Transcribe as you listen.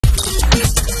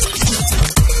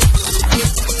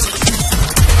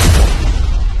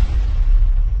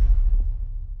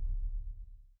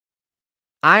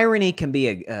Irony can be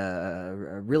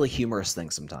a really humorous thing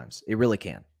sometimes. It really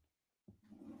can.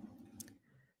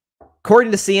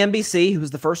 According to CNBC, who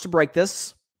was the first to break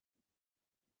this,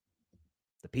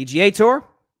 the PGA Tour,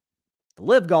 the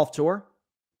Live Golf Tour,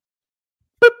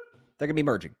 boop, they're going to be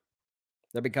merging.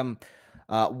 They'll become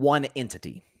one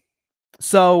entity.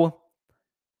 So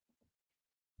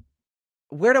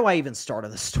where do I even start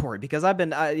on this story? Because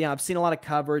I've seen a lot of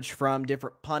coverage from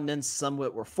different pundits. Some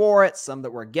that were for it, some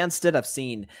that were against it. I've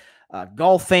seen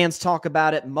golf fans talk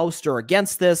about it. Most are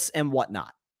against this and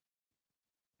whatnot.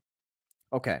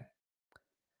 Okay.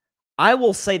 I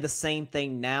will say the same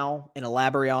thing now and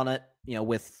elaborate on it,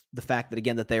 with the fact that,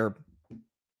 again, that they're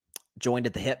joined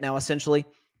at the hip now, essentially.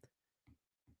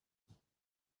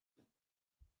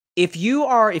 If you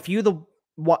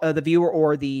the viewer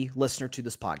or the listener to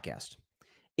this podcast,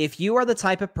 if you are the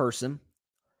type of person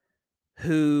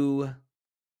who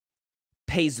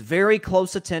pays very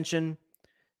close attention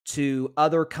to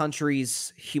other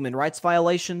countries' human rights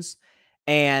violations,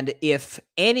 and if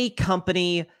any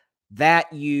company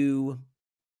that you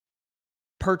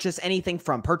purchase anything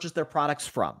from, purchase their products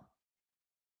from,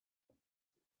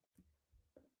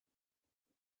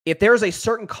 if there's a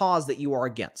certain cause that you are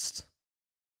against,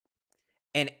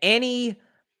 and any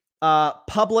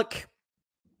public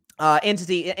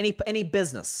entity, any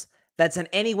business that's in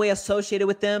any way associated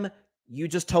with them, you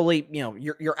just totally,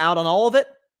 you're out on all of it,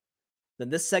 then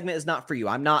this segment is not for you.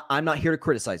 I'm not here to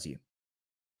criticize you.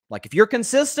 Like, if you're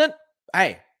consistent,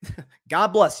 hey, God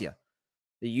bless you.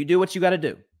 You do what you got to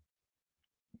do.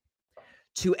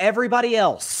 To everybody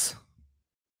else,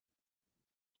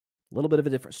 a little bit of a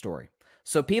different story.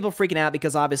 So people freaking out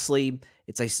because obviously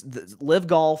it's Live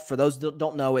Golf, for those that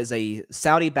don't know, is a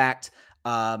Saudi-backed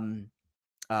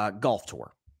golf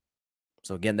tour.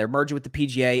 So again, they're merging with the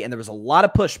PGA, and there was a lot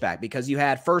of pushback because you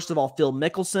had, first of all, Phil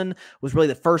Mickelson was really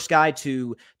the first guy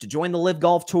to join the Live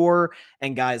Golf Tour,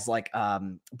 and guys like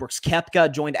Brooks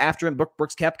Koepka joined after him.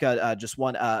 Brooks Koepka just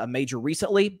won a major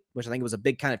recently, which I think was a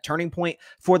big kind of turning point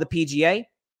for the PGA.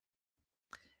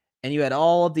 And you had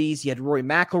all of these. You had Rory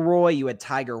McIlroy. You had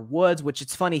Tiger Woods, which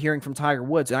it's funny hearing from Tiger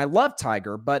Woods. And I love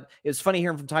Tiger, but it was funny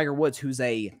hearing from Tiger Woods, who's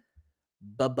a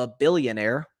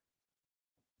billionaire,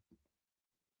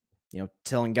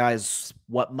 telling guys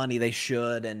what money they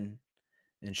should and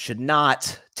should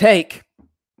not take.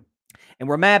 And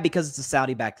we're mad because it's a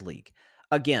Saudi-backed league.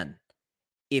 Again,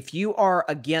 if you are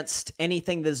against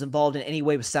anything that is involved in any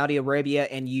way with Saudi Arabia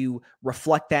and you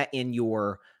reflect that in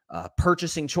your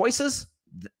purchasing choices,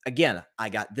 again,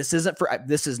 this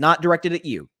is not directed at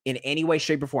you in any way,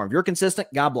 shape, or form. If you're consistent,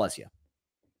 God bless you.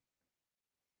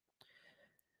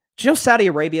 Do you know Saudi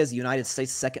Arabia is the United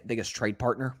States' second biggest trade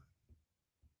partner?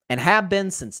 And have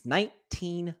been since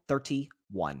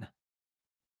 1931.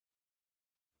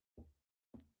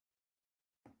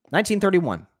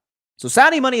 1931. So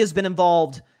Saudi money has been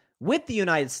involved with the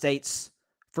United States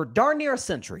for darn near a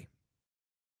century.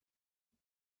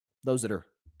 Those that are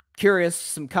curious,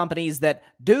 some companies that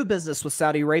do business with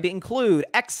Saudi Arabia include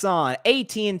Exxon,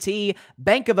 AT&T,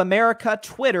 Bank of America,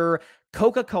 Twitter,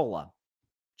 Coca-Cola,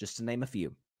 just to name a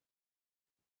few.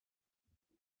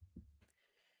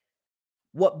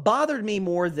 What bothered me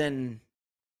more than,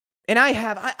 and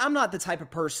I'm not the type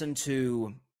of person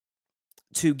to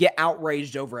get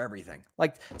outraged over everything.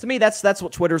 Like, to me, that's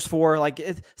what Twitter's for. Like,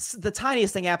 the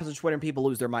tiniest thing happens on Twitter and people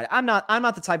lose their mind. I'm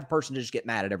not the type of person to just get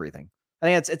mad at everything. I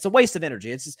think it's a waste of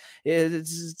energy. It's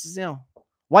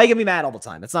why you gonna be mad all the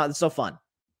time? It's so fun.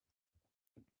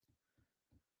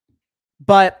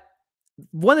 But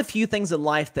one of the few things in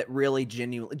life that really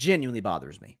genuinely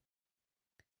bothers me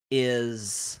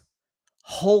is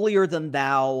holier than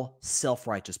thou,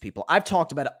 self-righteous people. I've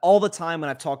talked about it all the time when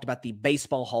I've talked about the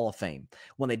Baseball Hall of Fame.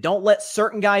 When they don't let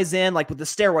certain guys in, like with the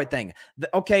steroid thing.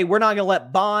 Okay, we're not going to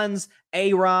let Bonds,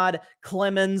 A-Rod,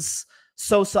 Clemens,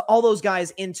 Sosa, all those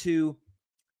guys into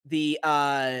the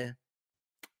Hall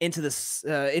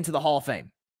of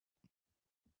Fame.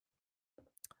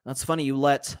 That's funny. You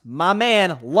let my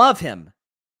man, love him,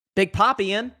 Big Papi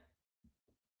in.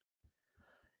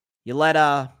 You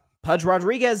let Pudge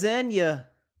Rodriguez in. You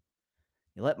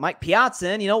let Mike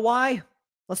Piazza in. You know why?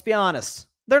 Let's be honest.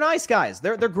 They're nice guys.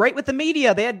 They're great with the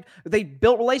media. They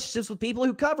built relationships with people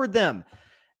who covered them.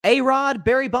 A-Rod,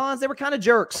 Barry Bonds, they were kind of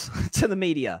jerks to the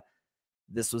media.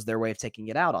 This was their way of taking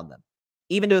it out on them.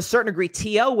 Even to a certain degree,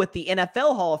 T.O. with the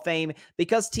NFL Hall of Fame,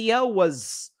 because T.O.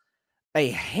 was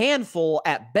a handful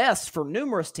at best for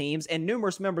numerous teams and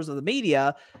numerous members of the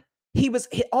media.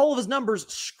 All of his numbers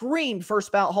screamed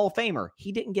first ballot Hall of Famer.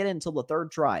 He didn't get in until the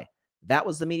third try. That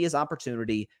was the media's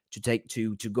opportunity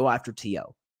to go after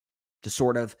T.O., to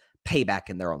sort of pay back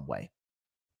in their own way.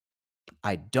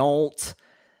 I don't.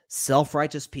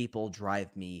 Self-righteous people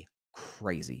drive me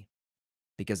crazy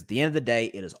because at the end of the day,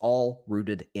 it is all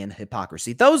rooted in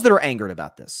hypocrisy. Those that are angered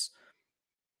about this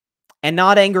and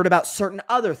not angered about certain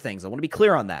other things, I want to be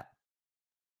clear on that.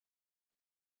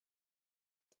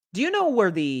 Do you know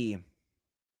where the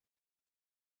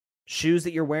shoes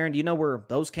that you're wearing, do you know where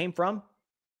those came from?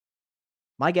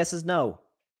 My guess is no.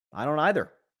 I don't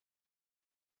either.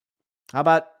 How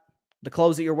about the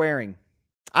clothes that you're wearing?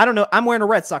 I don't know. I'm wearing a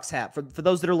Red Sox hat for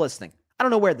those that are listening. I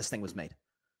don't know where this thing was made.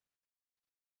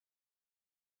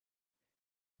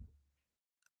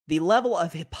 The level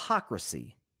of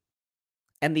hypocrisy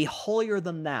and the holier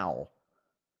than thou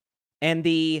and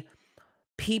the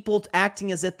people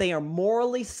acting as if they are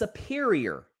morally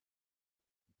superior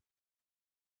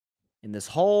in this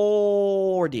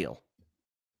whole ordeal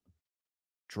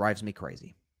drives me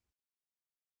crazy.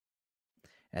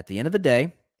 At the end of the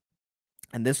day,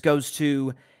 and this goes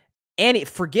to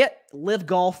forget Live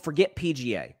Golf, forget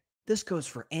PGA. This goes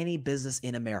for any business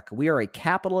in America. We are a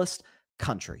capitalist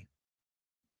country.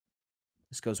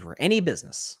 This goes for any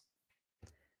business.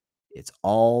 It's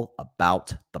all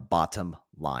about the bottom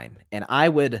line. And I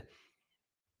don't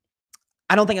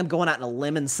think I'm going out on a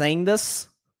limb and saying this.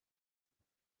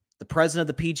 The president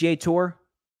of the PGA Tour,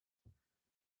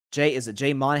 is it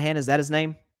Jay Monahan? Is that his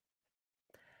name?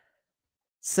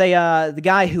 Say the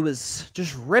guy who was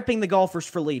just ripping the golfers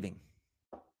for leaving.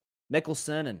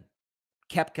 Mickelson and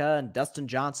Koepka and Dustin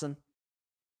Johnson.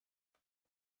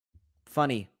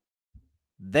 Funny.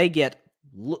 They get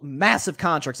massive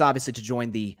contracts, obviously, to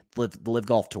join the Live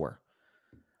Golf Tour.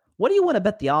 What do you want to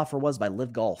bet the offer was by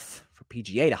Live Golf for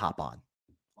PGA to hop on?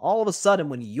 All of a sudden,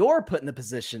 when you're put in the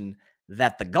position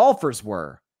that the golfers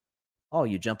were,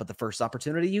 you jump at the first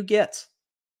opportunity you get.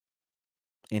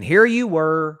 And here you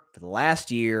were for the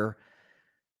last year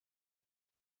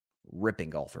ripping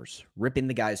golfers, ripping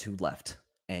the guys who left.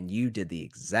 And you did the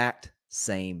exact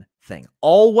same thing.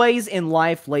 Always in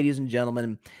life, ladies and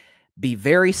gentlemen, be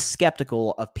very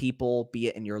skeptical of people, be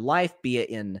it in your life, be it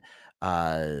in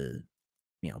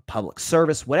public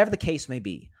service, whatever the case may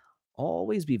be.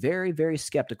 Always be very, very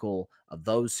skeptical of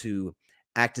those who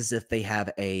act as if they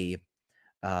have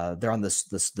they're on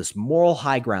this moral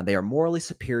high ground. They are morally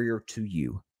superior to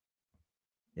you.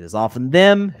 It is often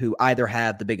them who either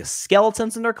have the biggest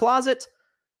skeletons in their closet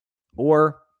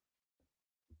or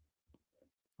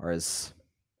as,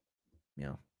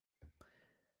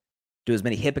 do as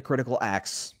many hypocritical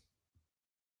acts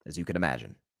as you can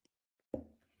imagine.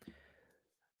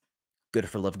 Good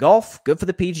for Live Golf, good for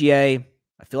the PGA.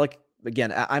 I feel like,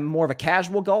 again, I'm more of a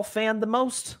casual golf fan than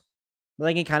most, but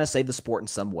they can kind of save the sport in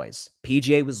some ways.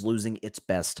 PGA was losing its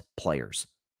best players.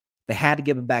 They had to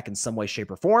give them back in some way,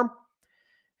 shape, or form.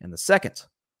 And the second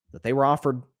that they were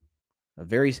offered a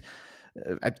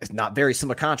not very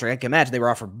similar contract, I can imagine they were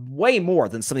offered way more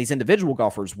than some of these individual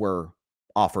golfers were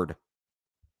offered.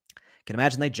 I can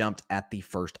imagine they jumped at the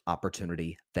first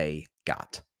opportunity they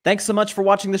got. Thanks so much for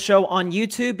watching the show on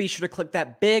YouTube. Be sure to click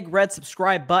that big red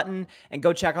subscribe button and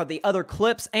go check out the other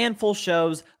clips and full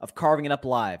shows of Carving It Up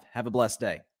Live. Have a blessed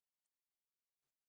day.